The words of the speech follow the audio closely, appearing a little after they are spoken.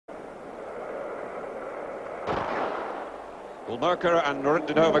Boulmerka and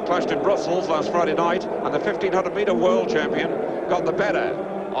Nurutdinova clashed in Brussels last Friday night, and the 1500-metre world champion got the better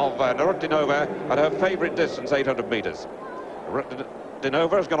of Nurutdinova at her favourite distance, 800 metres.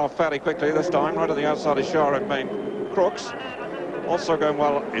 Nurutdinova has gone off fairly quickly this time, right on the outside of Shah and main crooks. Also going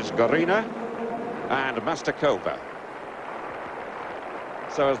well is Garina and Mastakova.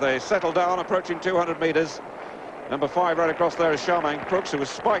 So as they settle down, approaching 200 metres, number 5 right across there is Charmaine Crooks, who was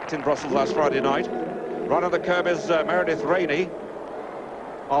spiked in Brussels last Friday night. Right on the curb is Meredith Rainey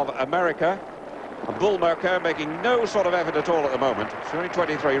of America. And Boulmerka making no sort of effort at all at the moment. She's only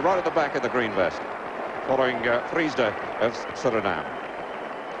 23, right at the back in the green vest, following Prix of Suriname.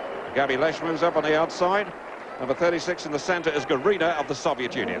 Gabi Lesh moves up on the outside. Number 36 in the centre is Garina of the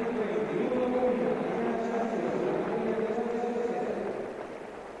Soviet Union.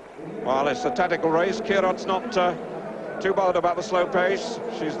 Well, it's a tactical race. Quirot's not too bothered about the slow pace.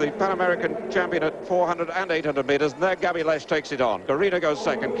 She's the Pan-American champion at 400 and 800 metres, and there Gabi Lesh takes it on. Garina goes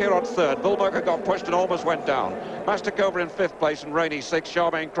second, Quirot's third, Boulmerka got pushed and almost went down. Mastakova in 5th place and Rainey 6th,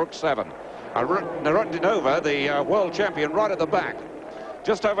 Charmaine Crooks 7. Nurutdinova, the world champion, right at the back.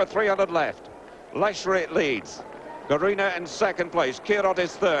 Just over 300 left. Lesh leads. Garina in 2nd place, Quirot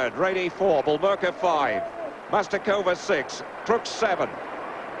is 3rd, Rainey 4, Boulmerka 5, Mastakova 6, Crooks 7.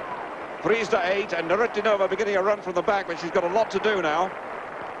 Prix 8, and Nurutdinova beginning a run from the back, but she's got a lot to do now.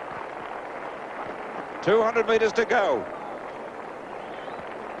 200 metres to go.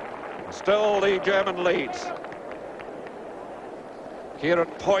 Still the German leads.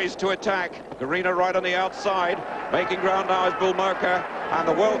 Quirot poised to attack. Garina right on the outside. Making ground now is Boulmerka, and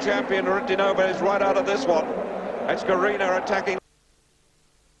the world champion Nurutdinova is right out of this one. It's Garina attacking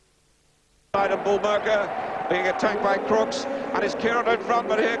side of Boulmerka, being attacked by Crooks, and it's Quirot in front,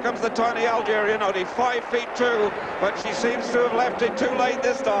 but here comes the tiny Algerian, only 5 feet 2, but she seems to have left it too late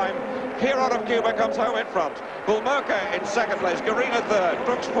this time. Quirot of Cuba comes home in front. Boulmerka in 2nd place, Garina 3rd,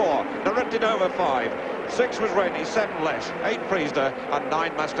 Crooks 4, Nurutdinova 5, 6 was Rainey, 7 Lesh, 8 Prix and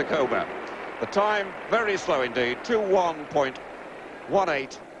 9 Mastakova. The time very slow indeed,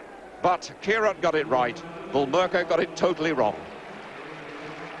 2:1.18, but Quirot got it right, Boulmerka got it totally wrong.